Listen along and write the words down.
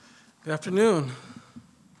Good afternoon.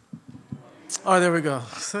 Oh, there we go.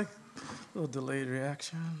 It's like a little delayed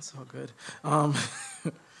reaction. It's all good.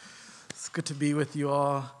 It's good to be with you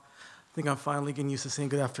all. I think I'm finally getting used to saying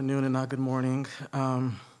good afternoon and not good morning.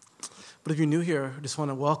 But if you're new here, I just want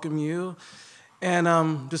to welcome you.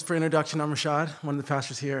 And just for introduction, I'm Rashad, one of the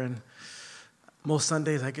pastors here. And most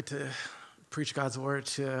Sundays, I get to preach God's word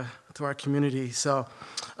to our community. So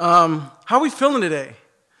how are we feeling today?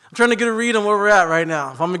 I'm trying to get a read on where we're at right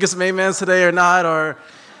now. If I'm going to get some amens today or not, or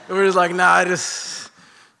we're just like, nah, I just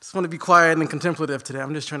want to be quiet and contemplative today.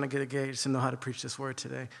 I'm just trying to get a gauge to know how to preach this word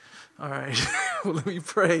today. All right, well, let me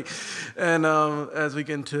pray. And as we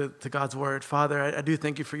get into God's word, Father, I do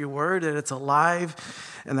thank you for your word, that it's alive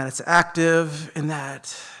and that it's active and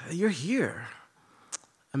that you're here.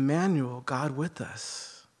 Emmanuel, God with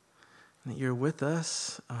us. And that you're with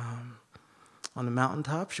us on the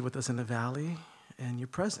mountaintops, you're with us in the valley, and you're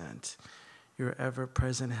present. You're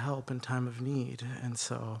ever-present help in time of need. And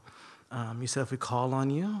so you said if we call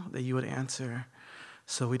on you, that you would answer.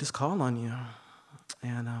 So we just call on you.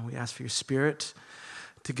 And we ask for your Spirit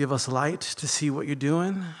to give us light to see what you're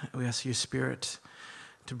doing. We ask for your Spirit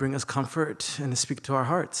to bring us comfort and to speak to our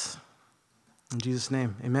hearts. In Jesus'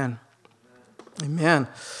 name, amen. Amen.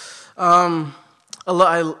 I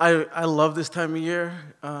love this time of year.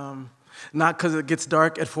 Not because it gets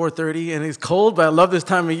dark at 4:30 and it's cold, but I love this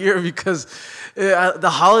time of year because the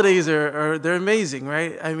holidays they're amazing,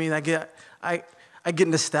 right? I mean, I get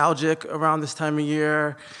nostalgic around this time of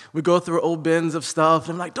year. We go through old bins of stuff,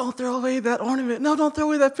 and I'm like, don't throw away that ornament. No, don't throw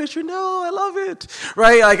away that picture. No, I love it,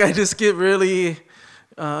 right? Like I just get really,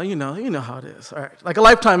 you know how it is. All right, like a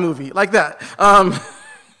Lifetime movie, like that.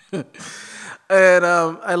 And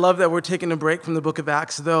I love that we're taking a break from the book of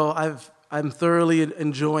Acts, though I'm thoroughly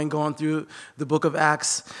enjoying going through the book of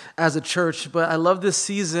Acts as a church. But I love this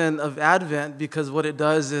season of Advent because what it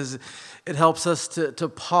does is it helps us to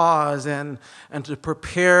pause and to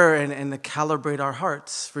prepare and to calibrate our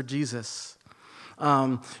hearts for Jesus.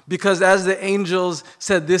 Because as the angels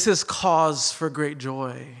said, this is cause for great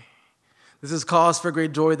joy. This is cause for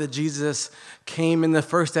great joy that Jesus came in the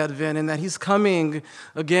first Advent and that he's coming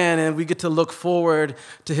again, and we get to look forward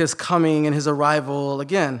to his coming and his arrival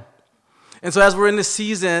again. And so as we're in this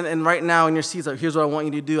season, and right now in your season, here's what I want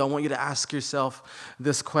you to do. I want you to ask yourself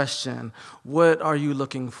this question. What are you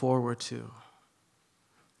looking forward to? You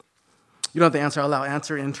don't have to answer out loud.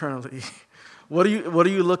 Answer internally. What are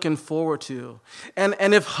you looking forward to?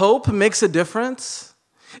 And if hope makes a difference,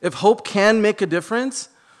 if hope can make a difference,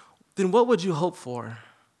 then what would you hope for?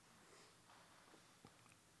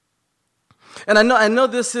 And I know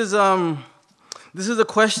this is a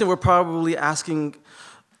question we're probably asking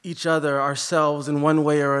each other, ourselves, in one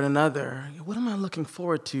way or another. What am I looking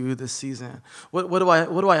forward to this season? What do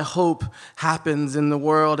I hope happens in the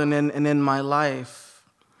world and in my life?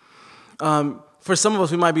 For some of us,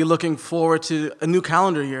 we might be looking forward to a new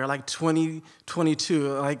calendar year, like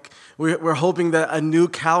 2022. Like we're hoping that a new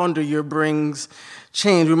calendar year brings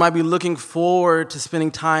change. We might be looking forward to spending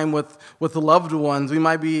time with the loved ones. We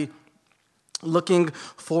might be looking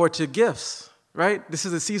forward to gifts. Right? This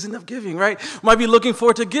is a season of giving, right? Might be looking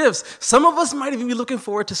forward to gifts. Some of us might even be looking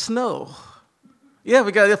forward to snow. Yeah,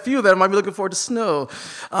 we got a few that might be looking forward to snow.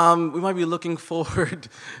 We might be looking forward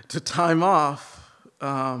to time off.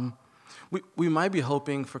 We might be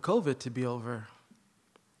hoping for COVID to be over.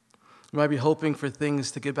 We might be hoping for things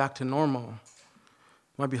to get back to normal.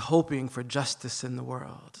 We might be hoping for justice in the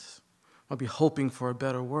world. We might be hoping for a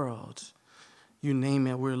better world. You name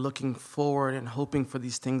it, we're looking forward and hoping for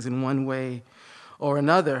these things in one way or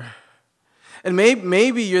another. And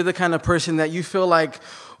maybe you're the kind of person that you feel like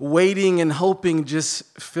waiting and hoping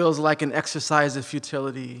just feels like an exercise of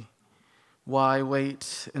futility. Why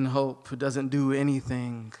wait and hope? It doesn't do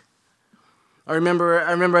anything. I remember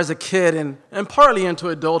as a kid and partly into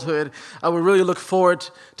adulthood, I would really look forward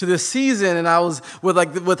to this season, and I was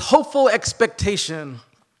with hopeful expectation.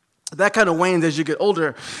 That kind of wanes as you get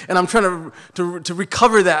older, and I'm trying to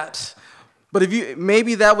recover that. But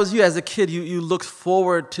maybe that was you as a kid. You looked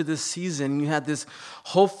forward to this season. You had this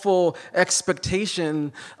hopeful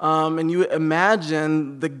expectation, and you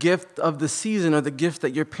imagined the gift of the season or the gift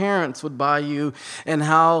that your parents would buy you, and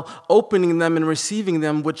how opening them and receiving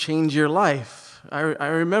them would change your life. I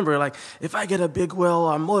remember, like, if I get a big wheel,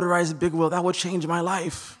 a motorized big wheel, that would change my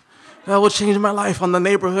life. That will change my life on the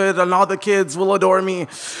neighborhood and all the kids will adore me,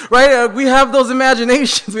 right? We have those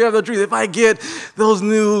imaginations. We have the dreams. If I get those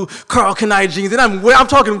new Karl Kani jeans, and I'm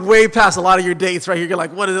talking way past a lot of your dates right here. You're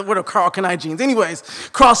like, what are Karl Kani jeans? Anyways,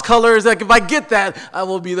 cross colors, like if I get that, I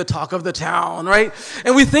will be the talk of the town, right?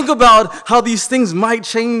 And we think about how these things might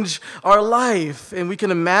change our life, and we can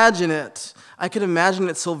imagine it. I can imagine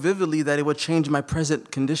it so vividly that it would change my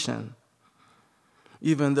present condition,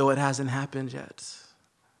 even though it hasn't happened yet.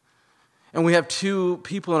 And we have two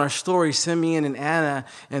people in our story, Simeon and Anna,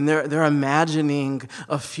 and they're imagining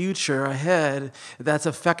a future ahead that's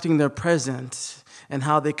affecting their present and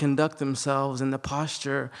how they conduct themselves in the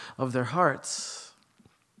posture of their hearts.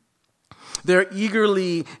 They're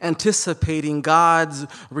eagerly anticipating God's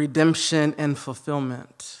redemption and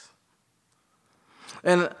fulfillment.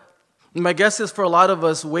 And my guess is for a lot of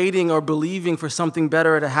us, waiting or believing for something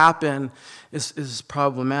better to happen is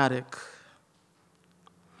problematic.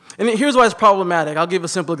 And here's why it's problematic. I'll give a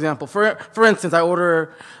simple example. For instance, we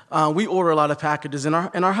order a lot of packages in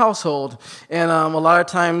our household, and a lot of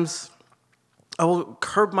times I will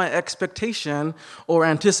curb my expectation or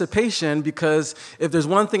anticipation, because if there's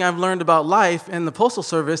one thing I've learned about life and the Postal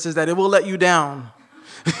Service is that it will let you down.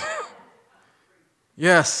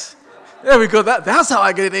 Yes, there we go. That's how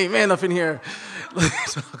I get an amen up in here.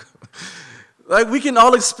 Like, we can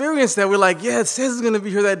all experience that. We're like, yeah, it says it's going to be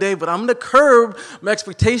here that day, but I'm going to curb my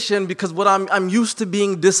expectation because I'm used to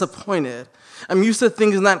being disappointed. I'm used to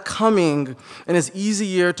things not coming, and it's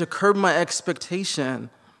easier to curb my expectation.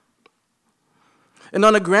 And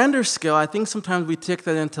on a grander scale, I think sometimes we take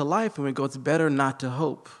that into life and we go, it's better not to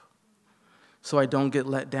hope so I don't get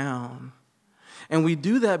let down. And we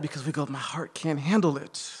do that because we go, my heart can't handle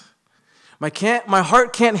it. My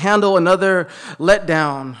heart can't handle another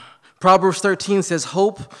letdown. Proverbs 13 says,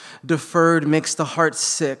 hope deferred makes the heart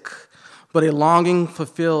sick, but a longing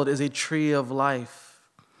fulfilled is a tree of life.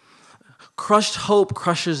 Crushed hope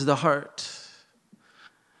crushes the heart,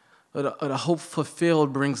 but a hope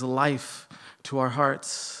fulfilled brings life to our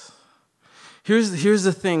hearts. Here's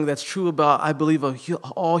the thing that's true about, I believe, of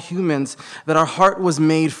all humans, that our heart was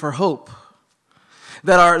made for hope.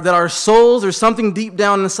 That our souls or something deep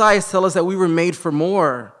down inside tell us that we were made for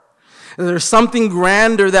more. There's something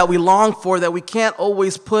grander that we long for that we can't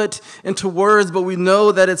always put into words, but we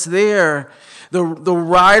know that it's there. The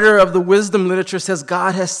writer of the wisdom literature says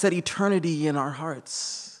God has set eternity in our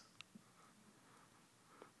hearts.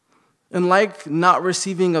 And like not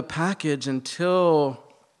receiving a package until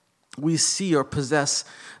we see or possess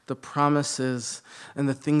the promises and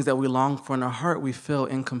the things that we long for in our heart, we feel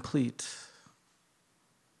incomplete.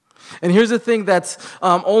 And here's the thing that's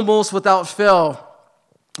almost without fail.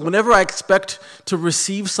 Whenever I expect to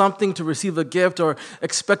receive something, to receive a gift, or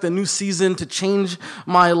expect a new season to change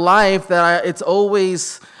my life, it's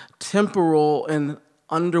always temporal and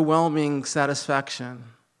underwhelming satisfaction.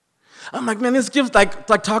 I'm like, man, this gift, like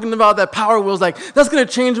talking about that Power Wheels, like, that's going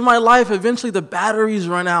to change my life. Eventually the batteries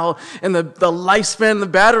run out and the lifespan of the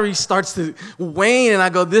battery starts to wane, and I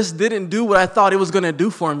go, this didn't do what I thought it was going to do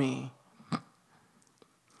for me.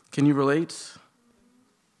 Can you relate?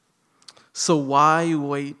 So why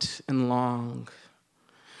wait and long?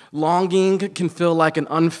 Longing can feel like an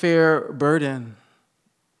unfair burden.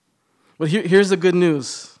 But here's the good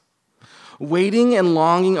news. Waiting and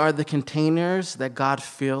longing are the containers that God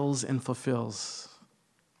fills and fulfills.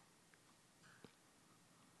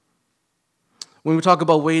 When we talk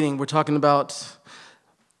about waiting, we're talking about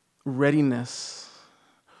readiness,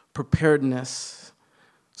 preparedness.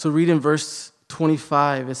 So read in verse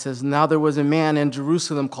 25, it says, now there was a man in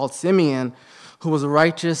Jerusalem called Simeon who was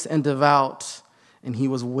righteous and devout, and he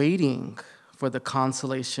was waiting for the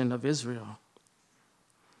consolation of Israel.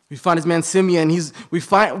 We find this man Simeon,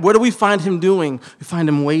 what do we find him doing? We find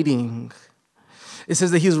him waiting. It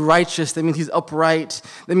says that he's righteous, that means he's upright,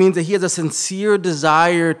 that means that he has a sincere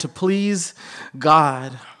desire to please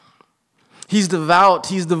God. He's devout,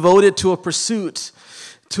 he's devoted to a pursuit,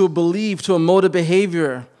 to a belief, to a mode of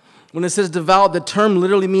behavior. When it says devout, the term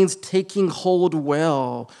literally means taking hold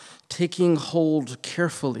well, taking hold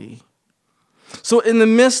carefully. So in the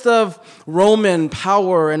midst of Roman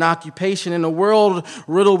power and occupation, in a world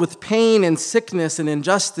riddled with pain and sickness and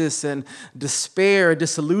injustice and despair,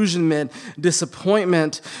 disillusionment,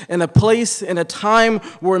 disappointment, in a place, in a time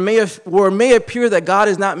where it may appear that God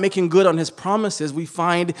is not making good on his promises, we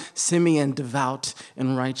find Simeon devout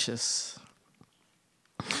and righteous.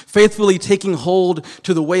 Faithfully taking hold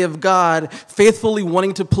to the way of God, faithfully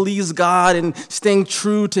wanting to please God and staying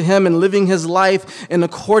true to him and living his life in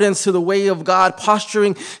accordance to the way of God,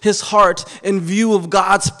 posturing his heart in view of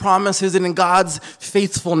God's promises and in God's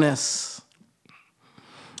faithfulness.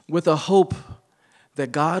 with a hope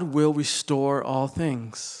that God will restore all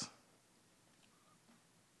things.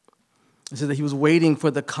 It says that he was waiting for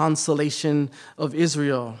the consolation of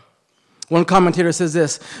Israel. One commentator says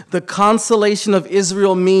this: the consolation of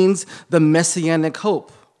Israel means the messianic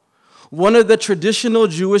hope. One of the traditional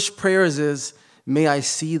Jewish prayers is, may I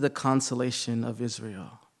see the consolation of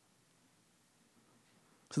Israel.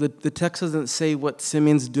 So the text doesn't say what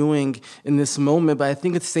Simeon's doing in this moment, but I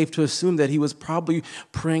think it's safe to assume that he was probably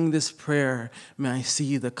praying this prayer, may I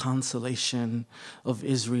see the consolation of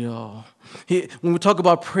Israel. When we talk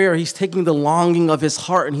about prayer, he's taking the longing of his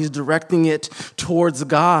heart and he's directing it towards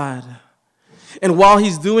God. And while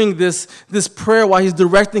he's doing this prayer, while he's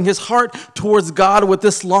directing his heart towards God with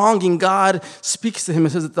this longing, God speaks to him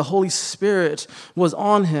and says that the Holy Spirit was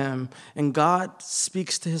on him. And God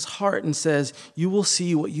speaks to his heart and says, you will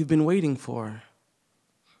see what you've been waiting for.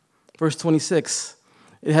 Verse 26,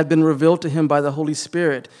 it had been revealed to him by the Holy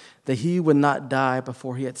Spirit that he would not die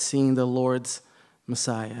before he had seen the Lord's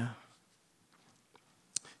Messiah.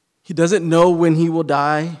 He doesn't know when he will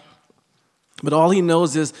die. But all he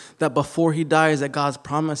knows is that before he dies, that God's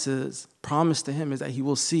promise to him is that he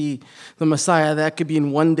will see the Messiah. That could be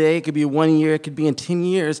in one day, it could be in 1 year, it could be in 10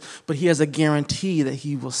 years, but he has a guarantee that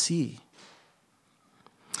he will see.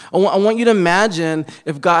 I want you to imagine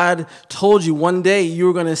if God told you one day you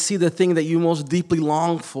were going to see the thing that you most deeply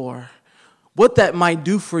long for. What that might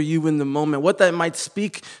do for you in the moment, what that might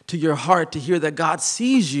speak to your heart to hear that God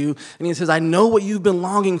sees you and he says, I know what you've been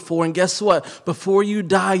longing for, and guess what? Before you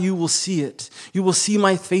die, you will see it. You will see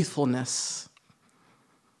my faithfulness.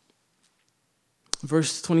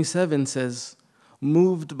 Verse 27 says,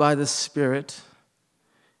 moved by the Spirit,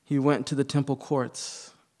 he went to the temple courts.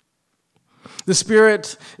 The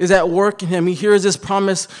Spirit is at work in him. He hears this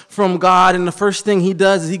promise from God, and the first thing he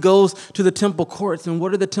does is he goes to the temple courts. And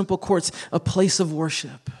what are the temple courts? A place of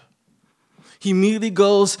worship. He immediately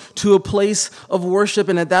goes to a place of worship,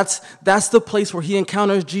 and that's the place where he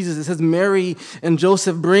encounters Jesus. It says Mary and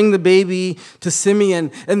Joseph bring the baby to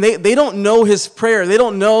Simeon, and they don't know his prayer. They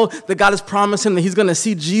don't know that God has promised him that he's going to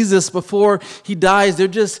see Jesus before he dies. They're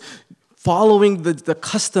just following the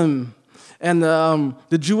custom and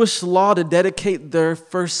the Jewish law to dedicate their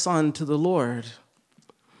first son to the Lord.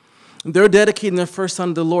 They're dedicating their first son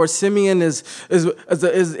to the Lord. Simeon is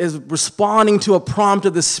responding to a prompt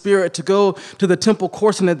of the Spirit to go to the temple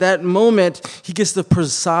courts, and at that moment, he gets to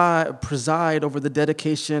preside over the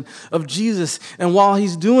dedication of Jesus. And while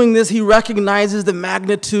he's doing this, he recognizes the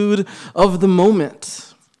magnitude of the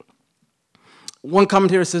moment. One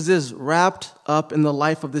commentator says this: wrapped up in the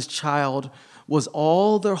life of this child was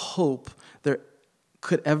all their hope there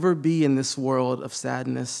could ever be in this world of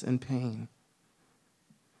sadness and pain.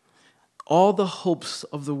 All the hopes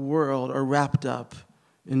of the world are wrapped up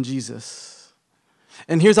in Jesus.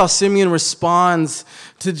 And here's how Simeon responds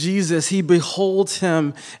to Jesus. He beholds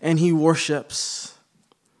him and he worships.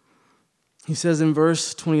 He says in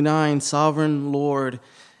verse 29, Sovereign Lord,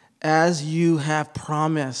 as you have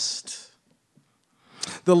promised.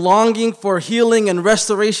 The longing for healing and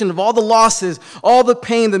restoration of all the losses, all the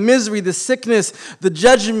pain, the misery, the sickness, the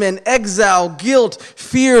judgment, exile, guilt,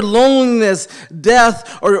 fear, loneliness,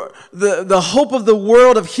 death, or the hope of the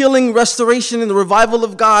world of healing, restoration, and the revival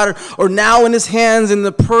of God are now in his hands in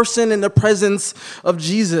the person and the presence of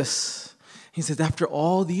Jesus. He says, after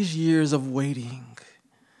all these years of waiting,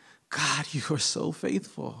 God, you are so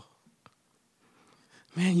faithful.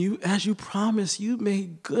 Man, as you promised, you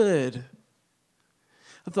made good.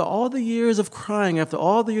 After all the years of crying, after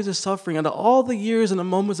all the years of suffering, after all the years and the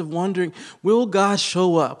moments of wondering, will God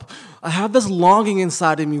show up? I have this longing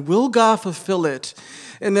inside of me. Will God fulfill it?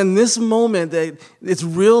 And then this moment that it's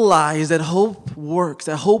realized that hope works,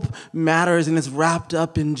 that hope matters, and it's wrapped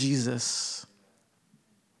up in Jesus,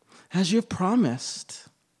 as you've promised.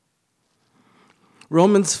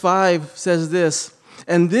 Romans 5 says this,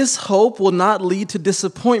 and this hope will not lead to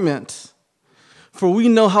disappointment. For we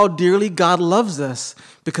know how dearly God loves us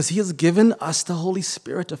because he has given us the Holy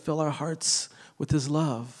Spirit to fill our hearts with his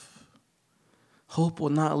love. Hope will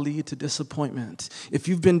not lead to disappointment. If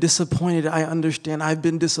you've been disappointed, I understand. I've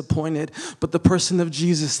been disappointed. But the person of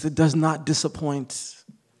Jesus that does not disappoint.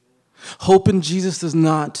 Hope in Jesus does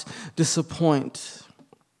not disappoint.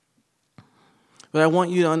 But I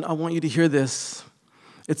want you to hear this.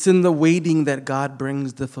 It's in the waiting that God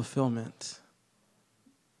brings the fulfillment.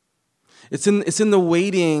 It's in the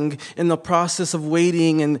waiting, in the process of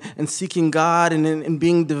waiting and seeking God and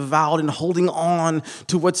being devout and holding on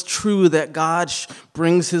to what's true that God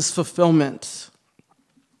brings his fulfillment.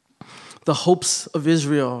 The hopes of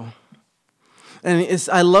Israel. And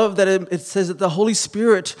I love that it says that the Holy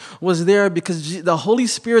Spirit was there because the Holy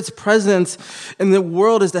Spirit's presence in the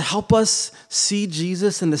world is to help us see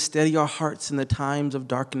Jesus and to steady our hearts in the times of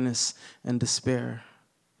darkness and despair.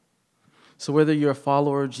 So whether you're a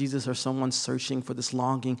follower of Jesus or someone searching for this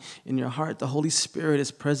longing in your heart, the Holy Spirit is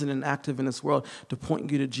present and active in this world to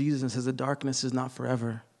point you to Jesus and says the darkness is not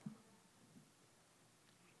forever.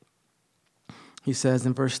 He says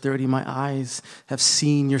in verse 30, my eyes have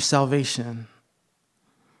seen your salvation.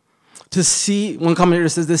 To see, one commentator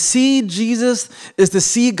says, to see Jesus is to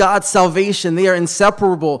see God's salvation. They are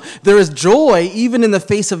inseparable. There is joy even in the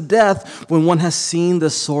face of death when one has seen the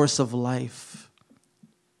source of life.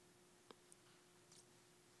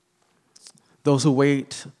 Those who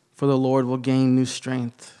wait for the Lord will gain new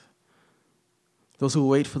strength. Those who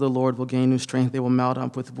wait for the Lord will gain new strength. They will mount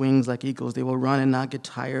up with wings like eagles. They will run and not get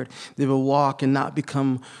tired. They will walk and not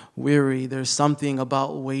become weary. There's something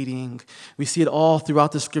about waiting. We see it all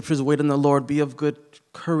throughout the scriptures. Wait on the Lord. Be of good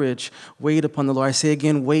courage. Wait upon the Lord. I say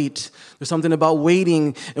again, wait. There's something about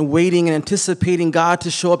waiting and anticipating God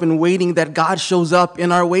to show up and waiting that God shows up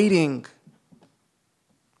in our waiting.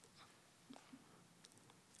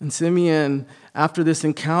 And Simeon, after this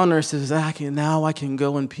encounter, says, now I can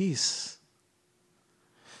go in peace.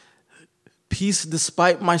 Peace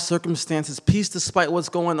despite my circumstances. Peace despite what's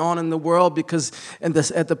going on in the world, because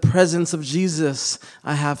at the presence of Jesus,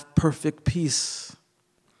 I have perfect peace.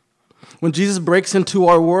 When Jesus breaks into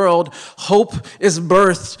our world, hope is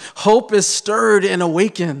birthed. Hope is stirred and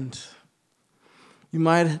awakened. You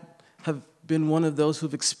might have been one of those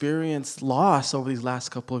who've experienced loss over these last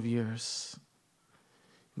couple of years.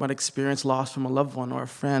 You might experience loss from a loved one or a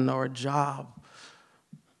friend or a job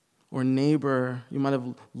or neighbor. You might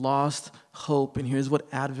have lost hope. And here's what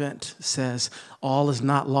Advent says: all is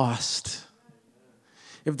not lost.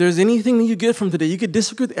 If there's anything that you get from today, you could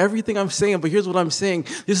disagree with everything I'm saying, but here's what I'm saying.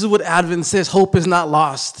 This is what Advent says: hope is not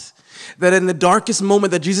lost. That in the darkest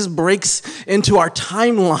moment that Jesus breaks into our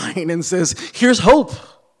timeline and says, here's hope.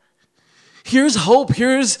 Here's hope.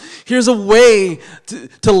 Here's a way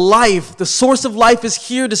to life. The source of life is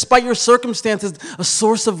here despite your circumstances. A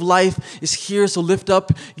source of life is here, so lift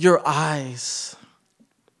up your eyes.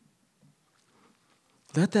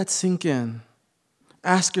 Let that sink in.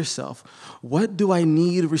 Ask yourself, what do I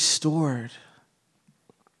need restored?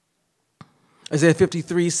 Isaiah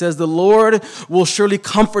 53 says, the Lord will surely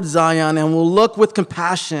comfort Zion and will look with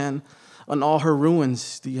compassion on all her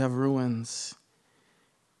ruins. Do you have ruins?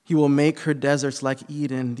 He will make her deserts like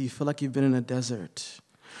Eden. Do you feel like you've been in a desert?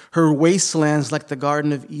 Her wastelands like the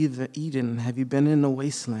Garden of Eden. Have you been in a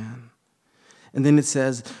wasteland? And then it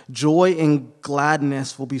says, joy and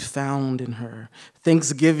gladness will be found in her.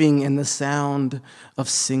 Thanksgiving and the sound of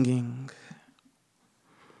singing.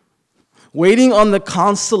 Waiting on the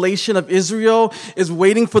consolation of Israel is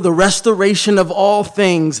waiting for the restoration of all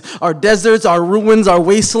things. Our deserts, our ruins, our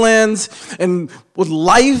wastelands, and with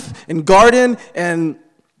life and garden and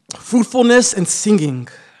fruitfulness and singing.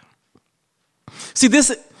 See,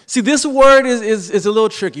 this word is a little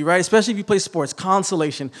tricky, right? Especially if you play sports.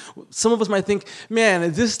 Consolation. Some of us might think, man,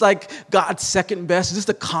 is this like God's second best? Is this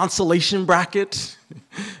the consolation bracket?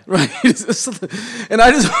 Right? And this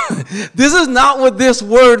is not what this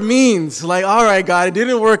word means. Like, all right, God, it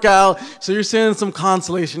didn't work out, so you're sending some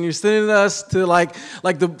consolation. You're sending us to like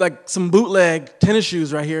some bootleg tennis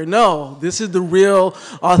shoes right here. No, this is the real,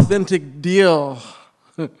 authentic deal.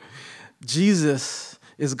 Jesus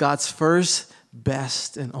is God's first,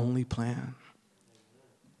 best, and only plan.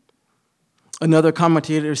 Another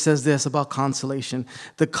commentator says this about consolation.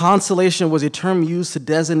 The consolation was a term used to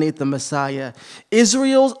designate the Messiah.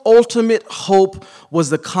 Israel's ultimate hope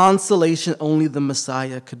was the consolation only the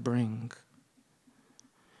Messiah could bring.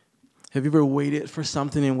 Have you ever waited for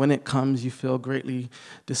something and when it comes you feel greatly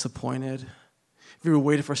disappointed? Have you ever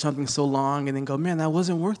waited for something so long and then go, man, that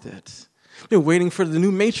wasn't worth it? I've been waiting for the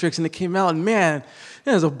new Matrix and it came out and man,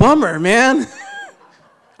 it was a bummer, man.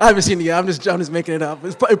 I haven't seen it yet. I'm just making it up.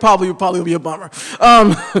 It probably will be a bummer.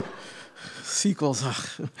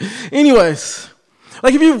 Sequels. Anyways,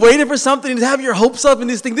 like if you've waited for something to have your hopes up in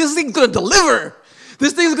this thing's going to deliver.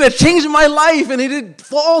 This thing's going to change my life, and it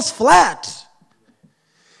falls flat.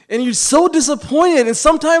 And you're so disappointed. And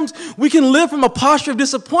sometimes we can live from a posture of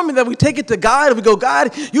disappointment that we take it to God and we go,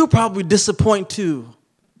 God, you'll probably disappoint too.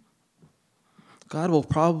 God will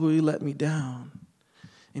probably let me down.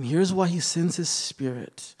 And here's why he sends his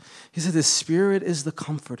Spirit. He said the Spirit is the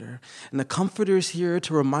comforter. And the comforter is here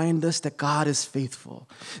to remind us that God is faithful.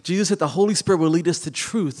 Jesus said the Holy Spirit will lead us to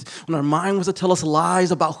truth. When our mind wants to tell us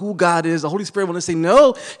lies about who God is, the Holy Spirit will say,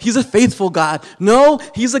 no, he's a faithful God. No,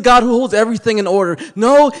 he's a God who holds everything in order.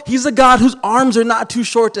 No, he's a God whose arms are not too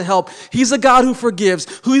short to help. He's a God who forgives.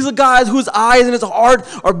 He's a God whose eyes and his heart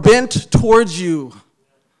are bent towards you.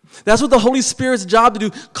 That's what the Holy Spirit's job to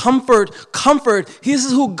do. Comfort. This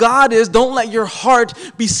is who God is. Don't let your heart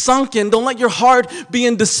be sunken. Don't let your heart be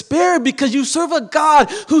in despair, because you serve a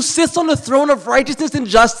God who sits on the throne of righteousness and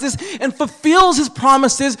justice and fulfills his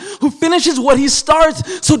promises, who finishes what he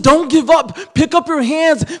starts. So don't give up. Pick up your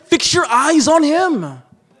hands. Fix your eyes on him.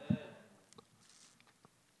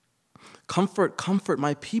 Comfort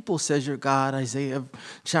my people, says your God, Isaiah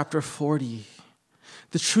chapter 40.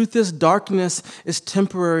 The truth is, darkness is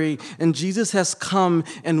temporary, and Jesus has come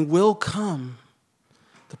and will come.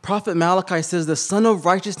 The prophet Malachi says the Son of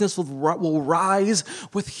Righteousness will rise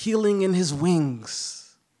with healing in his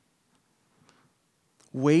wings.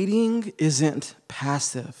 Waiting isn't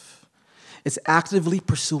passive. It's actively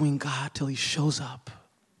pursuing God till he shows up.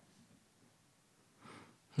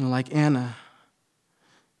 Like Anna,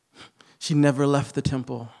 she never left the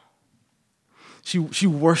temple. She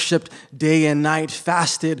worshiped day and night,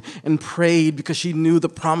 fasted and prayed because she knew the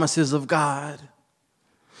promises of God.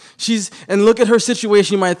 And look at her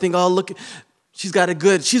situation. You might think, oh, look, she's got it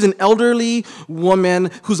good. She's an elderly woman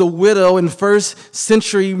who's a widow in first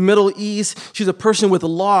century Middle East. She's a person with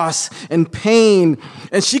loss and pain.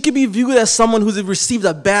 And she could be viewed as someone who's received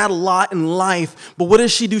a bad lot in life. But what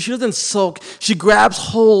does she do? She doesn't sulk. She grabs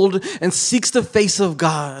hold and seeks the face of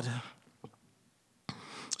God.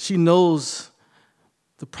 She knows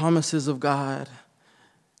the promises of God,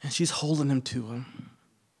 and she's holding him to him.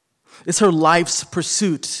 It's her life's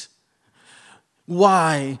pursuit.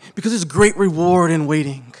 Why? Because there's great reward in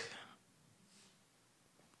waiting.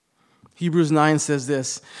 Hebrews 9 says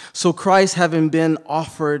this, so Christ, having been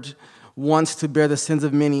offered once to bear the sins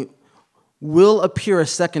of many, will appear a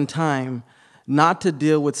second time, not to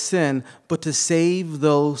deal with sin, but to save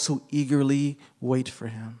those who eagerly wait for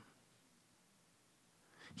him.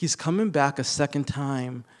 He's coming back a second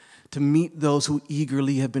time to meet those who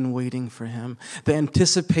eagerly have been waiting for him. The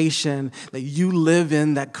anticipation that you live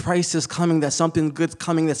in, that Christ is coming, that something good's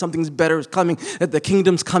coming, that something better is coming, that the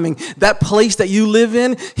kingdom's coming. That place that you live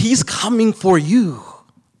in, he's coming for you.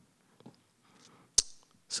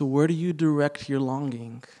 So where do you direct your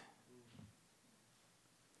longing?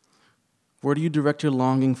 Where do you direct your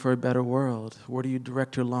longing for a better world? Where do you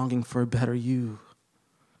direct your longing for a better you?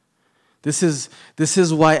 This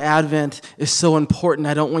is why Advent is so important.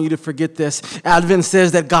 I don't want you to forget this. Advent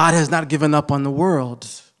says that God has not given up on the world.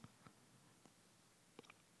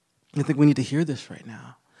 I think we need to hear this right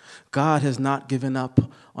now. God has not given up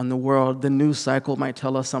on the world. The news cycle might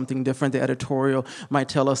tell us something different. The editorial might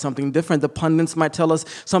tell us something different. The pundits might tell us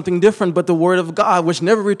something different. But the word of God, which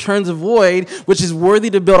never returns void, which is worthy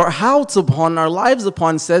to build our house upon, our lives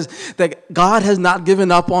upon, says that God has not given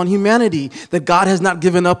up on humanity, that God has not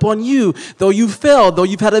given up on you. Though you failed, though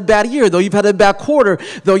you've had a bad year, though you've had a bad quarter,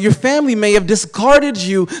 though your family may have discarded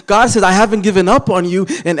you, God says, I haven't given up on you.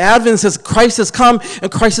 And Advent says Christ has come, and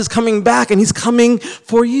Christ is coming back, and he's coming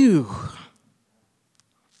for you.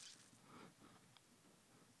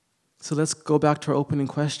 So let's go back to our opening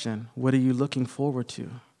question. What are you looking forward to?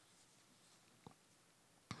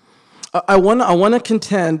 I want to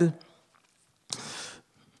contend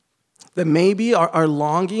that maybe our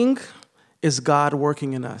longing is God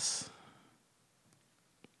working in us.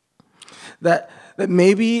 That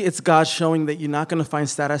maybe it's God showing that you're not going to find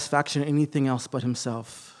satisfaction in anything else but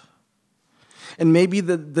himself. And maybe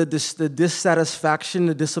the dissatisfaction,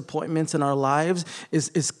 the disappointments in our lives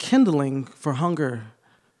is kindling for hunger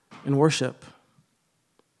and worship.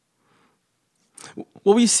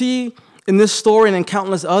 What we see in this story and in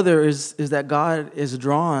countless others is that God is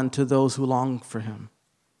drawn to those who long for him.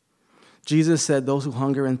 Jesus said, those who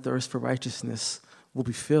hunger and thirst for righteousness will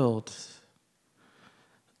be filled.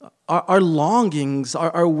 Our longings,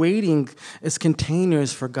 our waiting is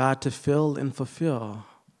containers for God to fill and fulfill.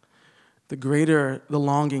 The greater the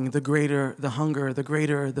longing, the greater the hunger, the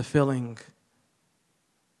greater the filling.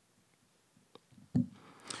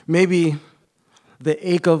 Maybe the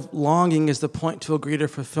ache of longing is the point to a greater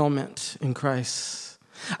fulfillment in Christ.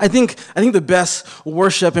 I think the best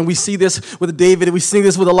worship, and we see this with David, and we see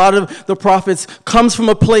this with a lot of the prophets, comes from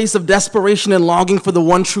a place of desperation and longing for the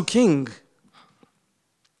one true King.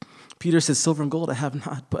 Peter says, silver and gold I have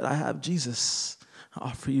not, but I have Jesus. I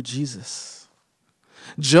offer you Jesus.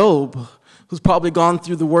 Job, who's probably gone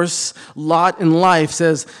through the worst lot in life,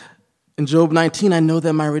 says in Job 19, I know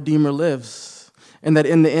that my Redeemer lives, and that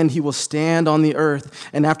in the end he will stand on the earth.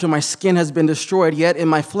 And after my skin has been destroyed, yet in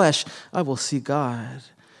my flesh I will see God.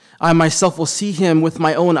 I myself will see him with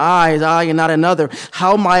my own eyes, I and not another.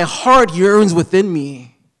 How my heart yearns within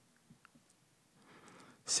me.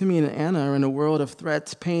 Simeon and Anna are in a world of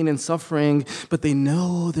threats, pain, and suffering, but they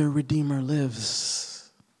know their Redeemer lives.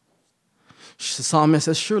 The psalmist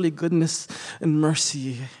says, surely goodness and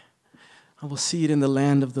mercy, I will see it in the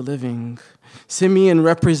land of the living. Simeon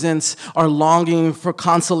represents our longing for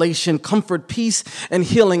consolation, comfort, peace, and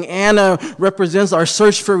healing. Anna represents our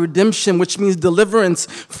search for redemption, which means deliverance,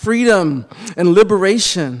 freedom, and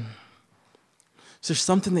liberation. So there's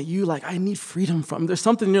something that you I need freedom from. There's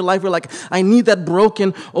something in your life where I need that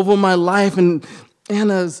broken over my life. And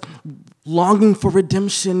Anna's longing for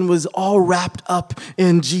redemption was all wrapped up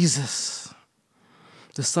in Jesus.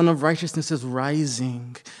 The Son of Righteousness is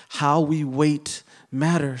rising. How we wait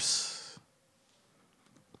matters.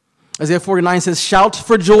 Isaiah 49 says, shout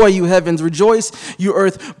for joy, you heavens. Rejoice, you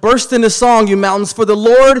earth. Burst into song, you mountains. For the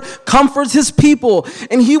Lord comforts his people,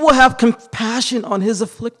 and he will have compassion on his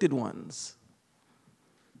afflicted ones.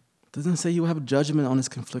 It doesn't say you have judgment on his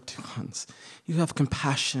conflicted ones. You have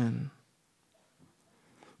compassion.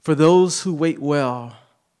 For those who wait well,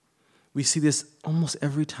 we see this almost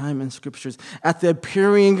every time in scriptures. At the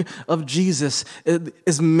appearing of Jesus, it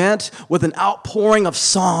is met with an outpouring of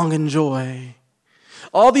song and joy.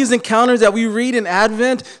 All these encounters that we read in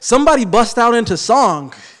Advent, somebody bust out into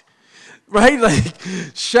song, right?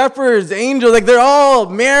 Shepherds, angels, they're all,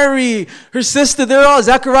 Mary, her sister,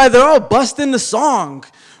 Zechariah, they're all bust into song.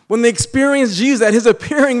 When they experience Jesus at his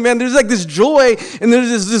appearing, man, there's this joy and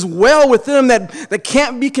there's this well within them that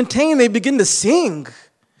can't be contained. They begin to sing.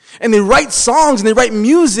 And they write songs and they write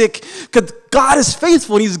music because God is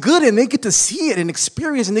faithful and he's good, and they get to see it and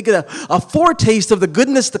experience, and they get a foretaste of the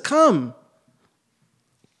goodness to come.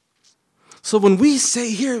 So when we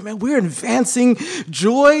say here, man, we're advancing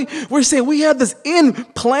joy, we're saying we have this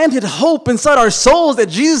implanted hope inside our souls that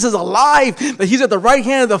Jesus is alive, that he's at the right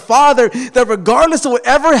hand of the Father, that regardless of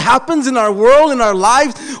whatever happens in our world, in our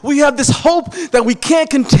lives, we have this hope that we can't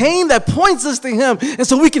contain that points us to him. And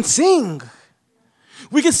so we can sing.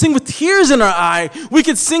 We can sing with tears in our eye. We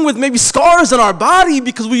can sing with maybe scars on our body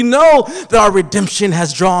because we know that our redemption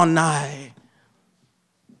has drawn nigh.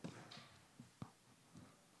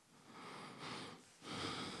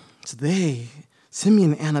 So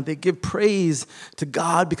Simeon and Anna, they give praise to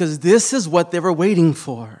God because this is what they were waiting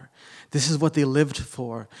for. This is what they lived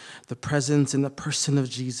for, the presence and the person of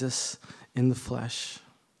Jesus in the flesh.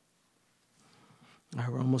 All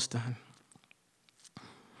right, we're almost done.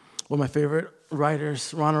 One of my favorite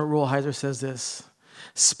writers, Ronald Rolheiser, says this: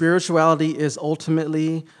 spirituality is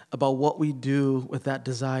ultimately about what we do with that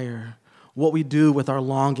desire, what we do with our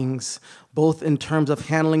longings, both in terms of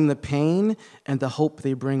handling the pain and the hope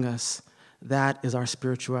they bring us. That is our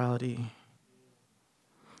spirituality.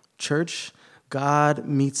 Church, God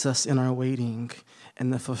meets us in our waiting,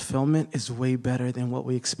 and the fulfillment is way better than what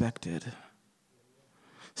we expected.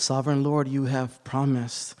 Sovereign Lord, you have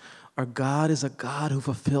promised. Our God is a God who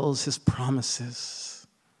fulfills his promises.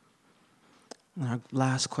 And our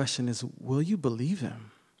last question is, will you believe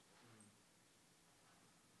him?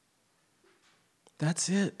 That's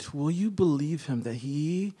it. Will you believe him that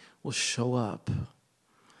he will show up,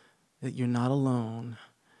 that you're not alone,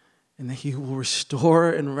 and that he will restore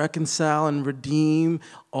and reconcile and redeem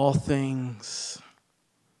all things?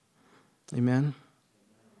 Amen?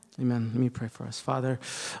 Amen. Let me pray for us. Father,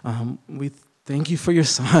 we thank you for your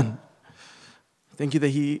Son. Thank you that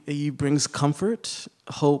he brings comfort,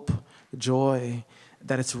 hope, joy,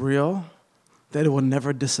 that it's real, that it will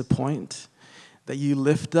never disappoint, that you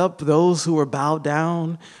lift up those who are bowed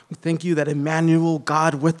down. We thank you that Emmanuel,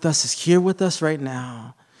 God with us, is here with us right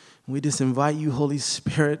now. We just invite you, Holy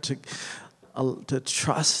Spirit, to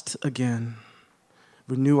trust again.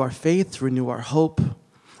 Renew our faith, renew our hope,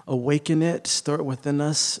 awaken it, stir it within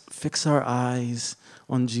us, fix our eyes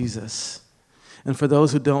on Jesus. And for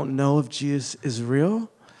those who don't know if Jesus is real,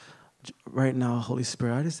 right now, Holy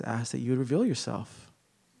Spirit, I just ask that you would reveal yourself.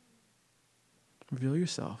 Reveal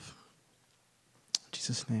yourself. In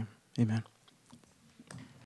Jesus' name, amen.